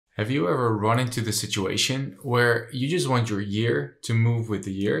Have you ever run into the situation where you just want your year to move with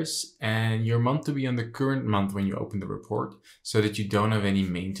the years and your month to be on the current month when you open the report so that you don't have any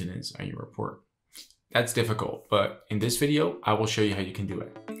maintenance on your report? That's difficult, but in this video, I will show you how you can do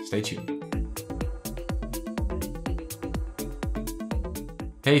it. Stay tuned.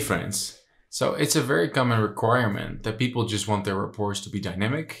 Hey friends. So it's a very common requirement that people just want their reports to be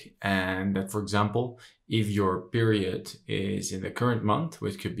dynamic, and that, for example, if your period is in the current month,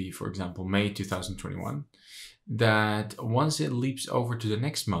 which could be, for example, May 2021, that once it leaps over to the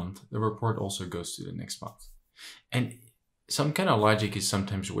next month, the report also goes to the next month. And some kind of logic is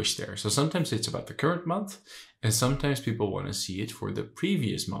sometimes wished there. So sometimes it's about the current month, and sometimes people want to see it for the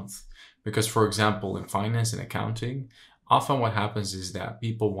previous month. Because, for example, in finance and accounting, often what happens is that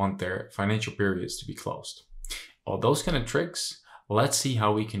people want their financial periods to be closed. All those kind of tricks, let's see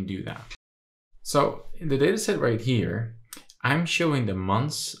how we can do that. So in the dataset right here, I'm showing the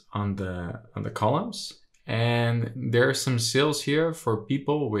months on the columns, and there are some sales here for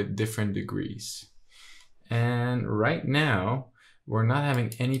people with different degrees. And right now, we're not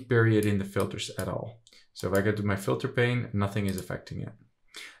having any period in the filters at all. So if I go to my filter pane, nothing is affecting it.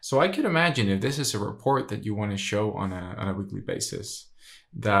 So I could imagine if this is a report that you want to show on a weekly basis,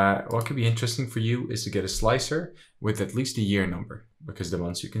 that what could be interesting for you is to get a slicer with at least a year number, because the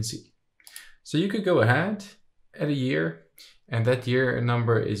months you can see. So you could go ahead, add a year, and that year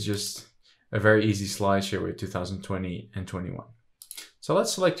number is just a very easy slice here with 2020 and 21. So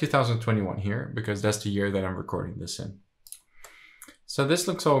let's select 2021 here, because that's the year that I'm recording this in. So this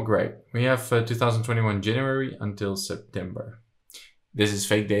looks all great. We have 2021 January until September. This is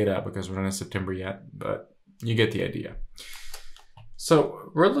fake data because we're not in September yet, but you get the idea.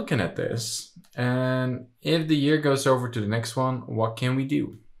 So we're looking at this, and if the year goes over to the next one, what can we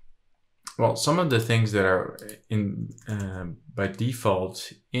do? Well, some of the things that are in by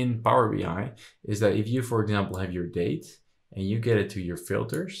default in Power BI is that if you, for example, have your date and you get it to your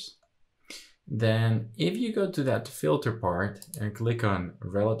filters, then if you go to that filter part and click on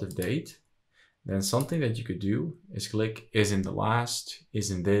relative date, then something that you could do is click is in the last,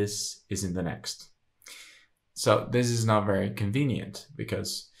 is in this, is in the next. So this is not very convenient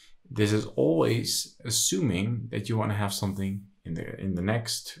because this is always assuming that you want to have something in the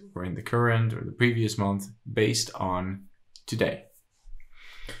next or in the current or the previous month based on today.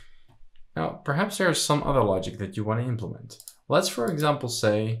 Now, perhaps there's some other logic that you want to implement. Let's, for example,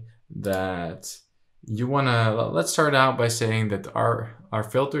 say that you want to, let's start out by saying that our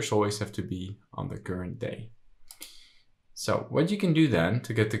filters always have to be on the current day. So what you can do then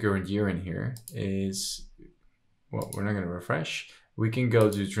to get the current year in here is, well, we're not going to refresh. We can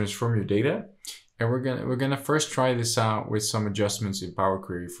go to transform your data, and we're gonna first try this out with some adjustments in Power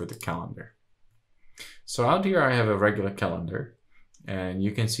Query for the calendar. So out here I have a regular calendar, and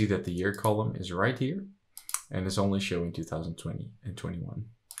you can see that the year column is right here, and it's only showing 2020 and 21.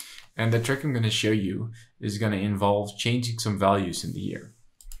 And the trick I'm going to show you is going to involve changing some values in the year.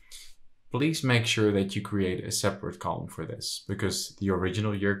 Please make sure that you create a separate column for this, because the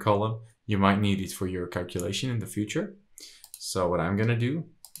original year column, you might need it for your calculation in the future. So what I'm going to do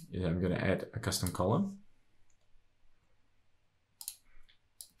is I'm going to add a custom column.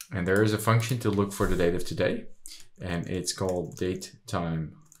 And there is a function to look for the date of today, and it's called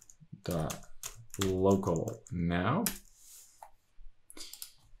datetime.local now.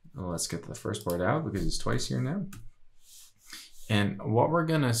 Let's get the first part out because it's twice here now. And what we're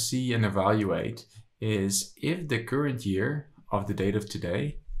going to see and evaluate is if the current year of the date of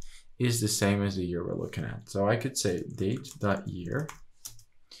today is the same as the year we're looking at. So I could say date.year,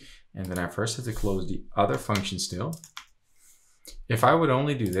 and then I first have to close the other function still. If I would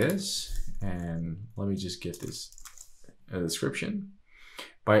only do this, and let me just get this description.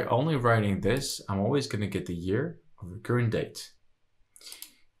 By only writing this, I'm always going to get the year of the current date.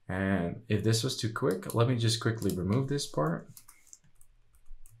 And if this was too quick, let me just quickly remove this part.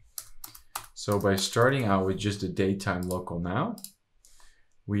 So by starting out with just the datetime local now,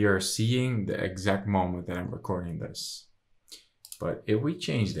 we are seeing the exact moment that I'm recording this. But if we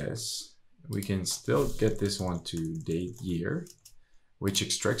change this, we can still get this one to date year, which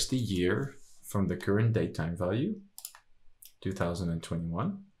extracts the year from the current datetime value,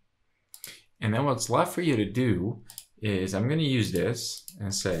 2021. And then what's left for you to do is I'm going to use this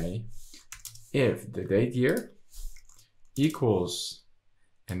and say if the date year equals,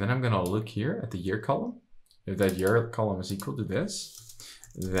 and then I'm going to look here at the year column. If that year column is equal to this,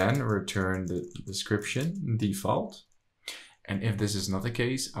 then return the description default. And if this is not the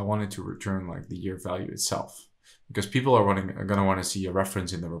case, I want it to return like the year value itself, because people are going to want to see a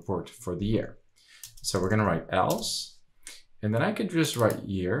reference in the report for the year. So we're going to write else, And then I could just write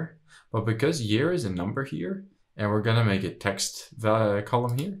year, but because year is a number here, and we're gonna make a text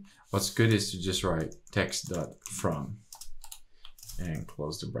column here, what's good is to just write text.from and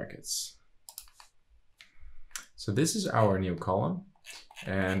close the brackets. So this is our new column.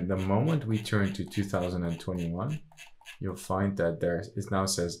 And the moment we turn to 2021, you'll find that it now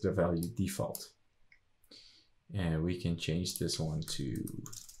says the value default. And we can change this one to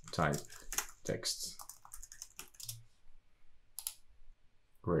type text.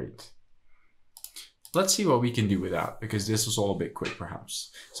 Great. Let's see what we can do with that, because this was all a bit quick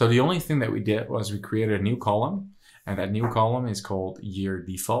perhaps. So the only thing that we did was we created a new column, and that new column is called year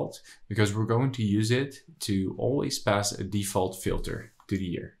default, because we're going to use it to always pass a default filter to the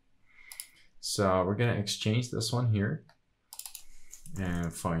year. So we're going to exchange this one here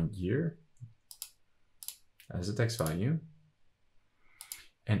and find year as a text value.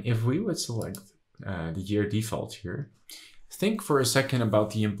 And if we would select the year default here, think for a second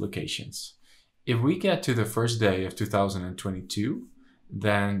about the implications. If we get to the first day of 2022,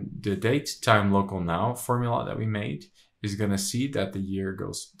 then the date time local now formula that we made is going to see that the year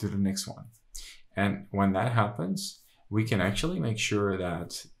goes to the next one. And when that happens, we can actually make sure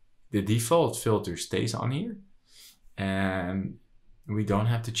that the default filter stays on here, and we don't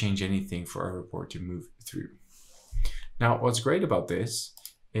have to change anything for our report to move through. Now, what's great about this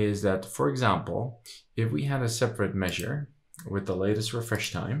is that, for example, if we had a separate measure with the latest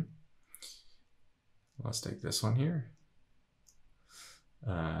refresh time, let's take this one here.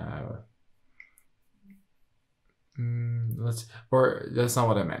 That's not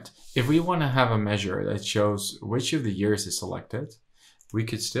what I meant. If we want to have a measure that shows which of the years is selected, we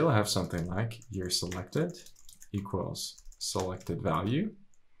could still have something like year selected equals selected value.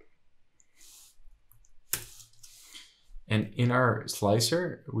 And in our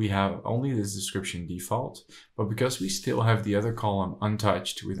slicer, we have only this description default, but because we still have the other column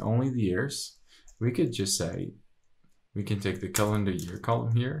untouched with only the years, we could just say, we can take the calendar year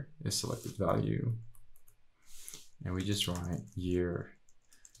column here, is selected value, and we just write year,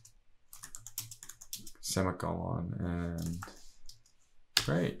 semicolon, and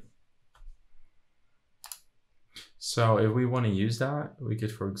great. So if we want to use that, we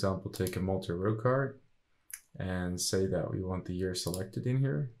could, for example, take a multi-row card and say that we want the year selected in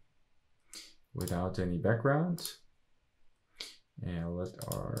here without any background. And let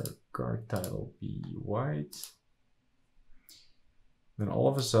our card title be white. Then all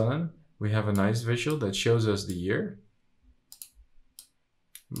of a sudden, we have a nice visual that shows us the year.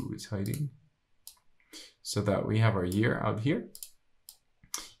 Ooh, it's hiding. So that we have our year out here,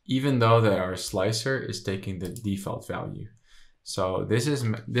 even though that our slicer is taking the default value. So this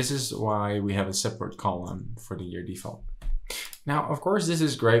is why we have a separate column for the year default. Now, of course, this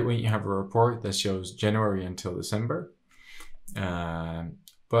is great when you have a report that shows January until December.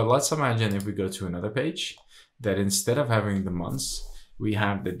 But let's imagine if we go to another page, that instead of having the months, we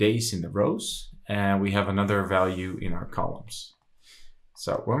have the days in the rows, and we have another value in our columns.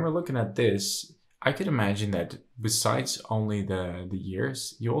 So when we're looking at this, I could imagine that besides only the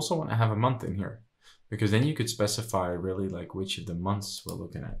years, you also want to have a month in here, because then you could specify really like which of the months we're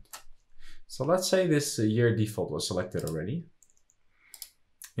looking at. So let's say this year default was selected already.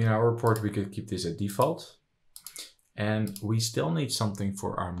 In our report, we could keep this at default, and we still need something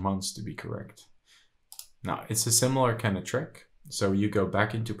for our months to be correct. Now, it's a similar kind of trick. So you go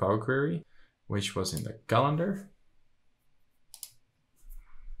back into Power Query, which was in the calendar.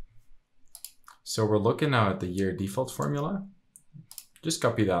 So we're looking now at the year default formula. Just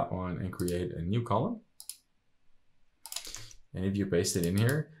copy that one and create a new column. And if you paste it in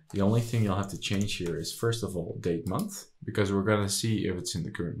here, the only thing you'll have to change here is, first of all, date month, because we're going to see if it's in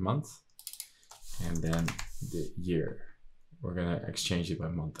the current month. And then the year. We're going to exchange it by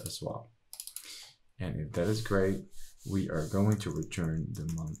month as well. And if that is great, we are going to return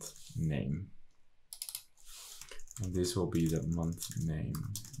the month name. And this will be the month name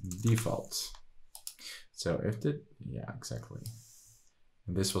default. So if yeah, exactly.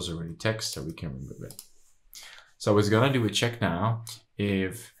 And this was already text, so we can remove it. So it's gonna do a check now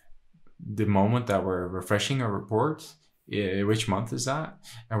if the moment that we're refreshing our report, which month is that?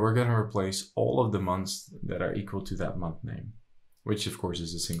 And we're gonna replace all of the months that are equal to that month name, which of course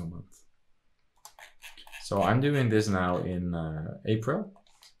is a single month. So I'm doing this now in April.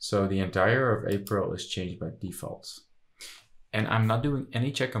 So the entire of April is changed by default. And I'm not doing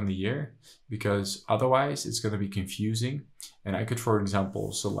any check on the year, because otherwise it's going to be confusing. And I could, for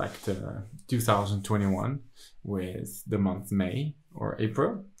example, select 2021 with the month May or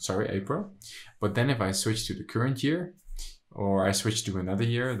April. But then if I switch to the current year, or I switch to another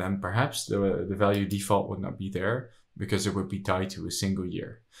year, then perhaps the value default would not be there, because it would be tied to a single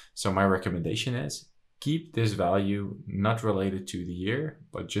year. So my recommendation is keep this value not related to the year,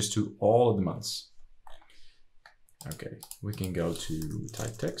 but just to all of the months. Okay, we can go to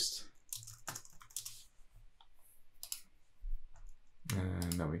type text.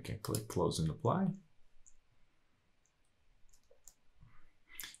 And then we can click close and apply.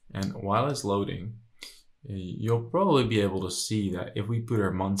 And while it's loading, you'll probably be able to see that if we put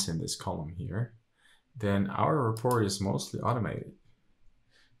our months in this column here, then our report is mostly automated.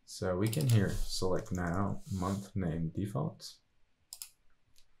 So we can here select now month name default.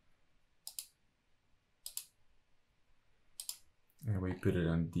 And we put it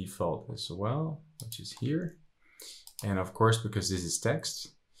on default as well, which is here. And of course, because this is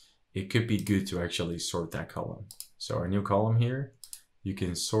text, it could be good to actually sort that column. So our new column here, you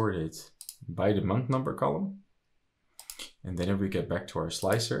can sort it by the month number column. And then if we get back to our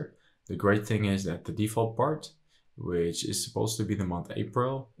slicer, the great thing is that the default part, which is supposed to be the month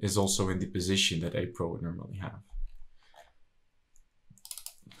April, is also in the position that April would normally have.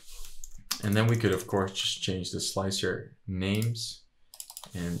 And then we could, of course, just change the slicer names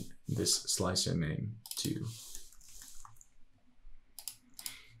and this slicer name too.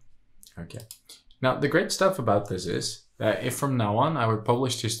 Okay. Now, the great stuff about this is that if from now on I would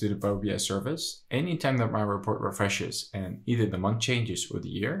publish this to the Power BI service, anytime that my report refreshes and either the month changes or the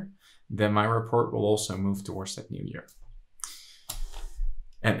year, then my report will also move towards that new year.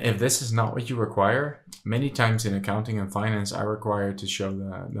 And if this is not what you require, many times in accounting and finance, I require to show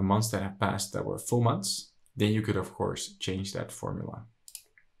the months that have passed that were full months. Then you could, of course, change that formula.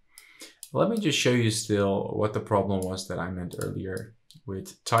 Let me just show you still what the problem was that I meant earlier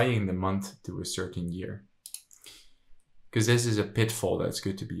with tying the month to a certain year, because this is a pitfall that's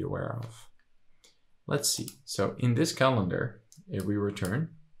good to be aware of. Let's see. So in this calendar, if we return,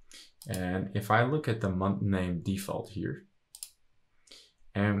 and if I look at the month name default here,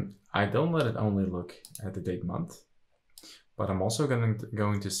 and I don't let it only look at the date month, but I'm also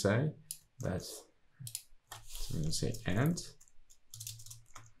going to say that, so I'm going to say and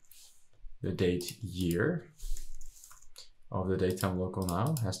the date year of the datetime local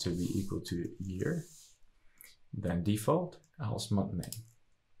now has to be equal to year, then default, else month name.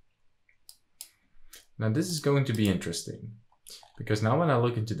 Now this is going to be interesting, because now when I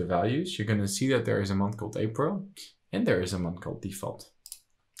look into the values, you're going to see that there is a month called April and there is a month called default.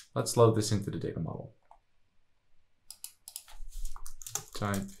 Let's load this into the data model.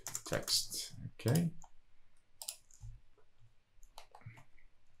 Type text, okay.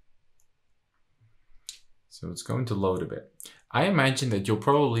 So it's going to load a bit. I imagine that you'll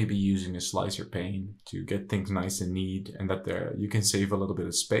probably be using a slicer pane to get things nice and neat, and that you can save a little bit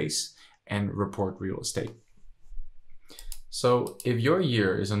of space and report real estate. So if your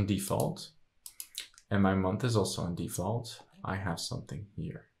year is on default and my month is also on default, I have something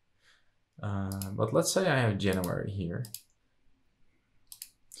here. But let's say I have January here.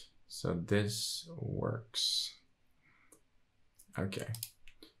 So this works. Okay.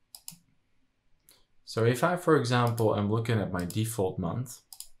 So if I, for example, am looking at my default month,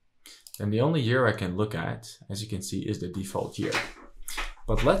 then the only year I can look at, as you can see, is the default year.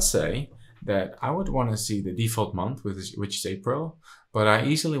 But let's say that I would want to see the default month, which is April, but I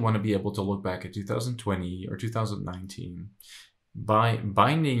easily want to be able to look back at 2020 or 2019. By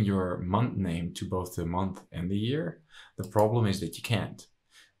binding your month name to both the month and the year, the problem is that you can't.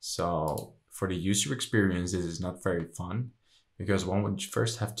 So for the user experience, this is not very fun, because one would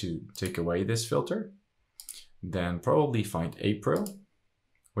first have to take away this filter, then probably find April,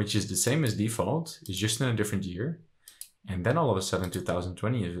 which is the same as default, it's just in a different year, and then all of a sudden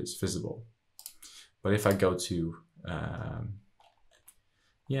 2020 is visible. But if I go to,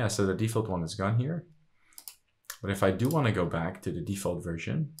 yeah, so the default one is gone here. But if I do want to go back to the default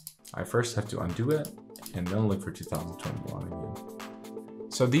version, I first have to undo it and then look for 2021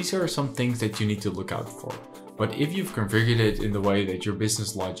 again. So these are some things that you need to look out for. But if you've configured it in the way that your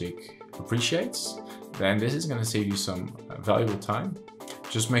business logic appreciates, then this is going to save you some valuable time.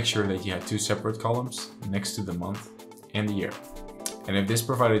 Just make sure that you have two separate columns next to the month and the year. And if this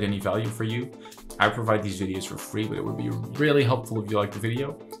provided any value for you, I provide these videos for free, but it would be really helpful if you liked the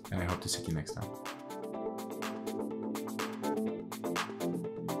video, and I hope to see you next time.